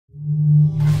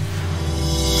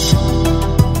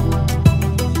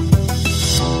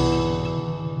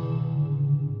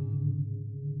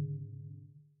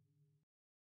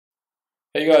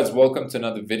Hey guys, welcome to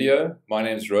another video. My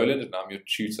name is Roland and I'm your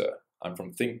tutor. I'm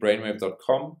from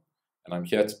thinkbrainwave.com and I'm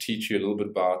here to teach you a little bit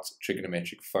about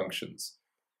trigonometric functions.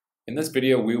 In this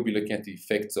video, we'll be looking at the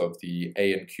effects of the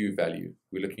a and q value.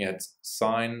 We're looking at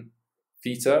sine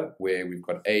theta, where we've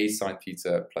got a sine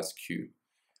theta plus q.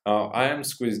 Now, I am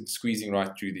squeezing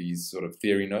right through these sort of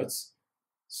theory notes,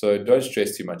 so don't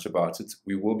stress too much about it.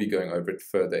 We will be going over it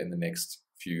further in the next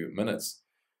few minutes.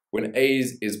 When a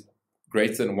is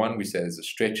greater than 1, we say there's a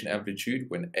stretch in amplitude.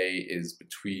 When a is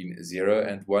between 0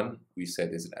 and 1, we say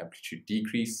there's an amplitude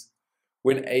decrease.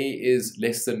 When a is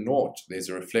less than 0, there's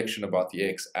a reflection about the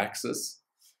x-axis,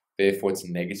 therefore it's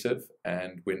negative.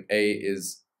 And when a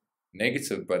is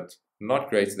negative but not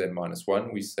greater than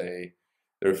 -1, we say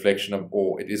the reflection of,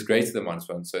 or it is greater than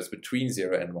 -1, so it's between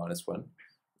 0 and -1.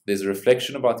 There's a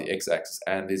reflection about the x-axis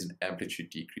and there's an amplitude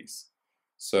decrease.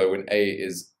 So when a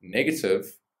is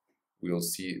negative, we'll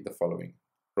see the following.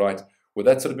 Right, with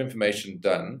that sort of information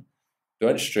done,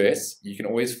 don't stress. You can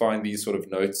always find these sort of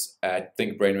notes at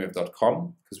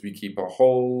thinkbrainwave.com because we keep a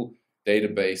whole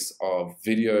database of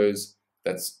videos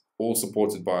that's all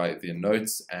supported by the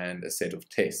notes and a set of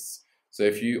tests. So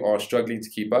if you are struggling to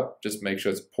keep up, just make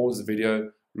sure to pause the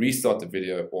video, restart the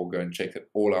video, or go and check it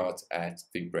all out at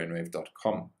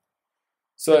thinkbrainwave.com.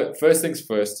 So first things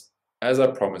first, as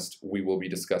I promised, we will be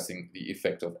discussing the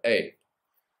effect of a.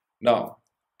 Now,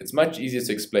 it's much easier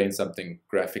to explain something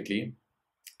graphically.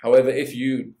 However, if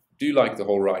you do like the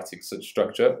whole writing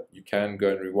structure, you can go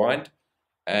and rewind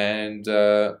and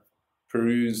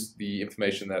peruse the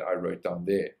information that I wrote down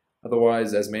there.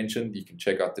 Otherwise, as mentioned, you can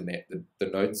check out the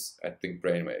notes at Think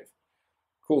Brainwave.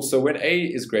 Cool, so when a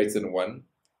is greater than 1,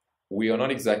 we are not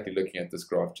exactly looking at this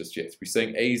graph just yet. We're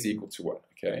saying a is equal to 1,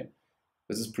 okay?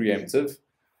 This is preemptive.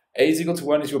 A is equal to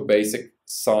 1 is your basic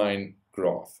sine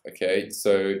graph, okay?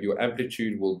 So your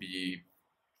amplitude will be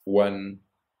 1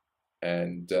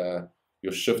 and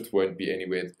your shift won't be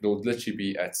anywhere. It'll literally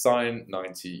be at sine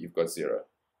 90, you've got 0.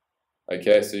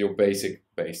 Okay, so your basic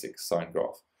sine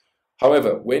graph.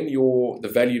 However, when the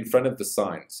value in front of the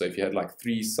sine, so if you had like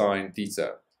 3 sine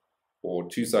theta or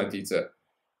 2 sine theta,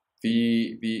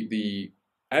 the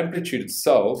amplitude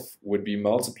itself would be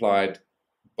multiplied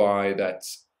by that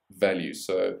value.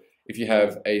 So if you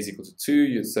have a is equal to 2,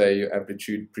 you'd say your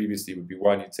amplitude previously would be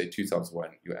 1, you'd say 2 times 1,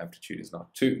 your amplitude is now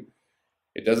 2.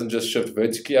 It doesn't just shift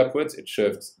vertically upwards, it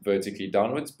shifts vertically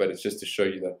downwards, but it's just to show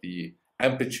you that the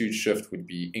amplitude shift would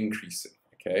be increasing,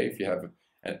 okay, if you have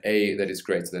an a that is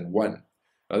greater than 1.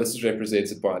 Now this is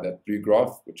represented by that blue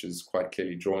graph, which is quite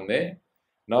clearly drawn there.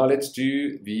 Now let's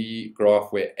do the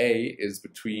graph where a is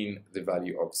between the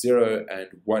value of 0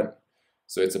 and 1.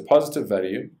 So it's a positive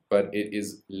value, but it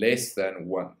is less than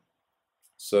 1.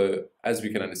 So as we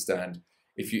can understand,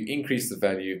 if you increase the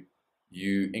value,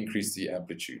 you increase the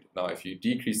amplitude. Now if you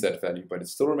decrease that value, but it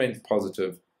still remains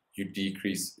positive, you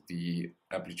decrease the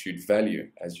amplitude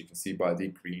value, as you can see by the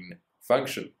green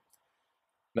function.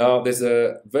 Now there's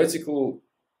a vertical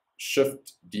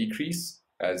shift decrease,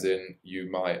 as in you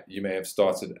may have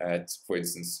started at, for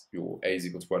instance, your a is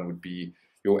equal to 1 would be,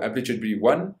 your amplitude would be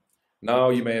 1. Now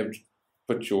you may have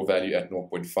put your value at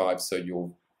 0.5, so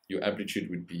your amplitude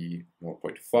would be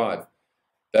 0.5.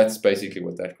 That's basically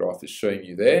what that graph is showing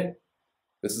you there.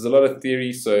 This is a lot of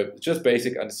theory, so just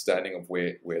basic understanding of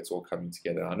where it's all coming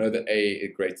together. I know that a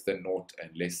is greater than 0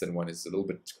 and less than 1 is a little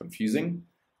bit confusing.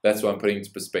 That's why I'm putting it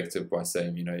into perspective by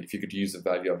saying, you know, if you could use a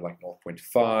value of like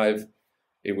 0.5,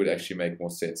 it would actually make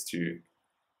more sense to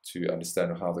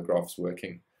understand how the graph's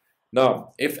working.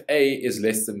 Now, if a is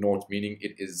less than 0, meaning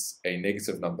it is a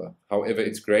negative number, however,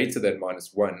 it's greater than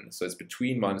 -1, so it's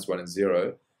between -1 and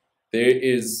 0, there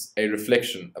is a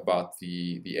reflection about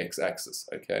the x-axis,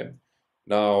 okay?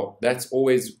 Now, that's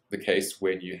always the case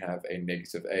when you have a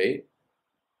negative a,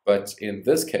 but in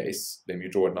this case, let me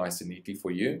draw it nice and neatly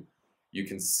for you, you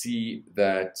can see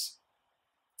that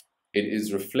it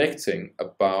is reflecting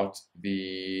about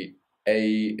the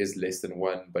a is less than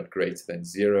 1 but greater than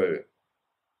 0.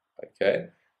 Okay,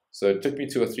 so it took me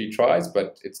 2 or 3 tries,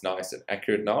 but it's nice and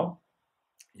accurate now.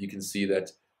 You can see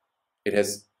that it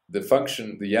has the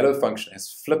function, the yellow function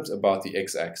has flipped about the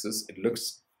x-axis. It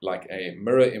looks like a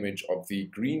mirror image of the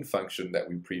green function that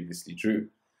we previously drew.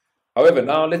 However,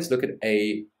 now let's look at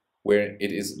a where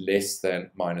it is less than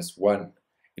 -1.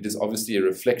 It is obviously a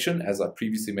reflection. As I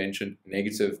previously mentioned,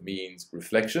 negative means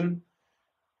reflection,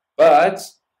 but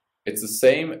it's the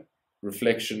same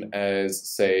reflection as,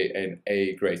 say, an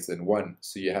a greater than 1.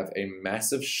 So you have a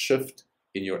massive shift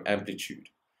in your amplitude.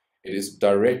 It is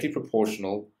directly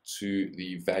proportional to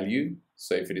the value.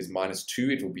 So if it is -2,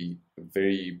 it will be a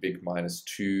very big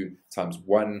 -2 times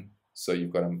 1. So you've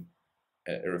got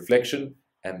a reflection.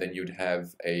 and then you'd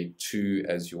have a 2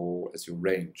 as your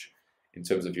range in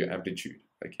terms of your amplitude.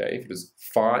 Okay, if it was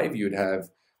 5, you'd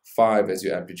have 5 as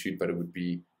your amplitude, but it would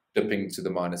be dipping to the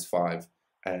 -5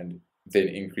 and then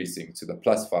increasing to the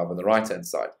 +5 on the right-hand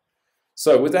side.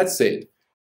 So with that said,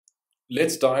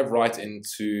 let's dive right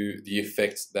into the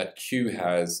effect that Q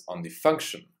has on the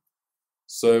function.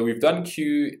 So we've done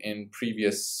Q in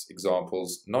previous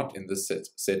examples, not in this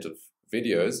set of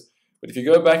videos, but if you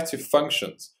go back to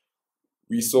functions,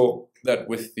 we saw that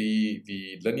with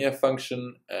the linear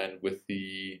function and with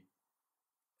the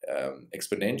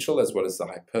exponential as well as the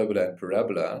hyperbola and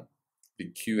parabola, the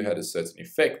Q had a certain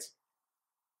effect.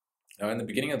 Now in the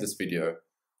beginning of this video,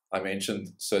 I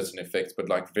mentioned certain effects, but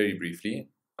like very briefly.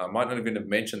 I might not even have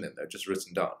mentioned them, they're just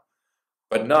written down.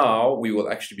 But now we will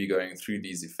actually be going through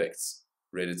these effects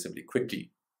relatively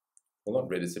quickly. Well, not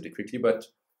relatively quickly, but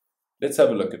let's have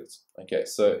a look at it. Okay,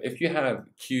 so if you have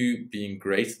Q being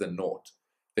greater than 0,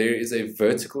 there is a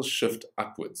vertical shift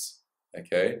upwards.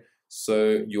 Okay,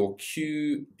 so your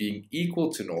Q being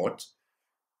equal to 0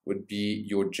 would be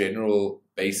your general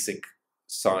basic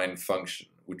sine function,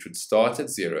 which would start at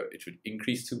 0, it would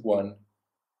increase to 1,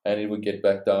 and it would get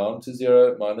back down to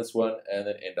 0, -1, and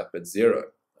then end up at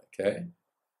 0. Okay.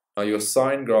 Now your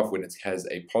sine graph, when it has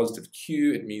a positive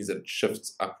Q, it means that it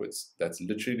shifts upwards. That's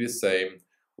literally the same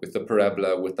with the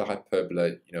parabola, with the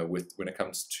hyperbola, when it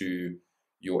comes to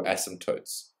your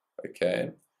asymptotes.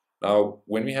 Okay. Now,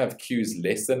 when we have Q is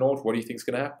less than 0, what do you think is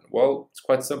going to happen? Well, it's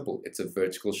quite simple. It's a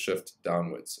vertical shift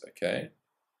downwards. Okay.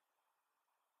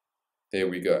 There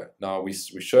we go. Now we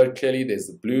showed clearly there's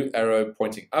the blue arrow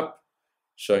pointing up,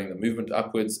 showing the movement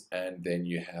upwards, and then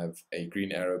you have a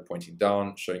green arrow pointing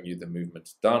down, showing you the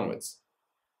movement downwards.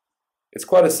 It's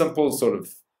quite a simple sort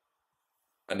of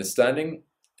understanding.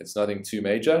 It's nothing too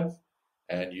major,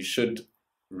 and you should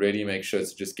really make sure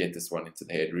to just get this one into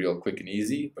the head real quick and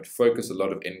easy, but focus a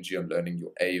lot of energy on learning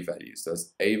your A values.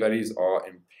 Those A values are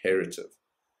imperative.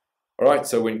 All right,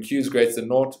 so when Q is greater than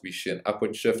 0, we see an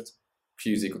upward shift.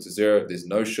 Q is equal to 0, there's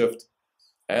no shift.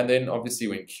 And then obviously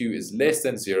when Q is less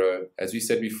than 0, as we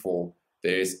said before,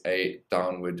 there is a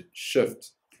downward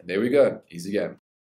shift. And there we go, easy game.